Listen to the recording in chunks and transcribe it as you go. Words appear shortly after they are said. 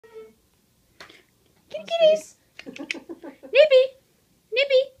kitties. Nibby.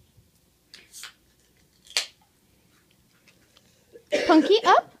 Nibby. Punky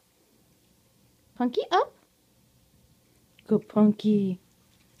up. Punky up. Good Punky.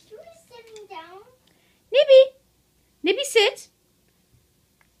 You were sitting down. Nibby. Nibby sit.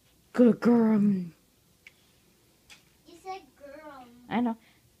 Good girl. You said girl. I know.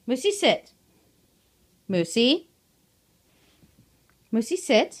 Moosey sit. Moosey. Moosey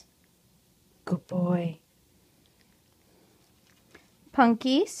sit. Good boy.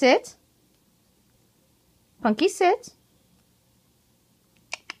 Punky sit. Punky sit.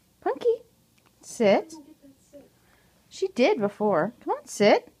 Punky sit. She did before. Come on,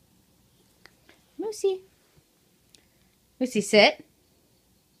 sit. Moosey. Moosey sit.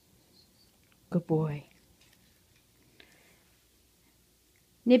 Good boy.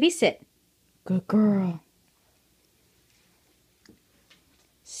 Nibby sit. Good girl.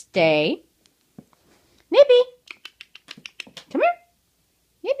 Stay. Nibby. Come here.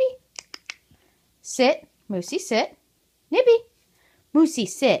 Nibby. Sit. Moosey sit. Nibby. Moosey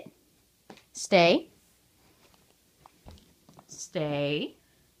sit. Stay. Stay.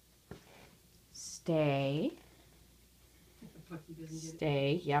 Stay.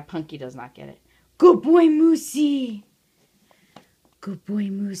 Stay. Yeah, Punky does not get it. Good boy, Moosey. Good boy,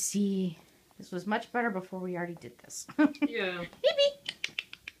 Moosey. This was much better before we already did this. Yeah. Nibby.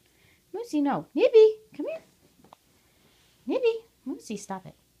 Moosey, no. Nibby, come here. Nibby. Moosey, stop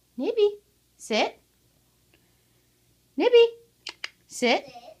it. Nibby, sit. Nibby, sit.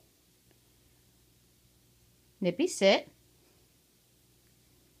 Nibby, sit.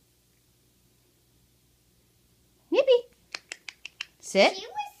 Nibby, sit. She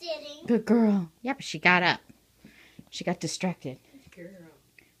was sitting. Good girl. Yeah, but she got up. She got distracted. Girl.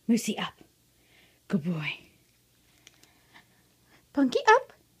 Moosey up. Good boy. Punky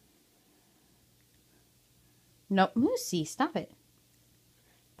up. No, Moosey, stop it.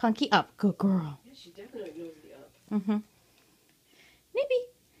 Punky up. Good girl. Yeah, she definitely knows the up. Mm-hmm. Nibby.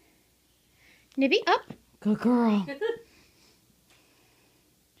 Nibby up. Good girl. Nibby.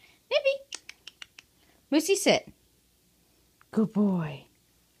 Moosey sit. Good boy.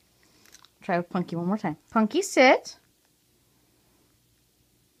 Try with Punky one more time. Punky sit.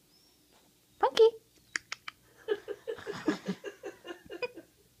 Punky.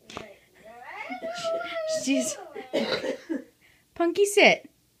 She's Punky sit.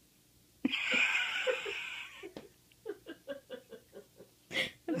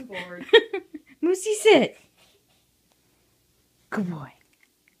 I'm bored. Moosey sit. Good boy.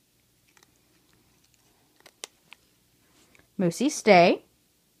 Moosey stay.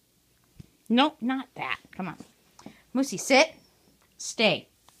 Nope, not that. Come on. Moosey sit. Stay.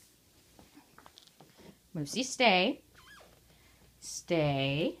 Moosey stay.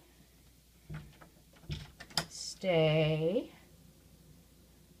 Stay. Stay.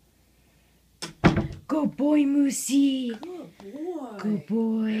 Good boy, Moosey. Good boy. Good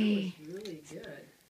boy.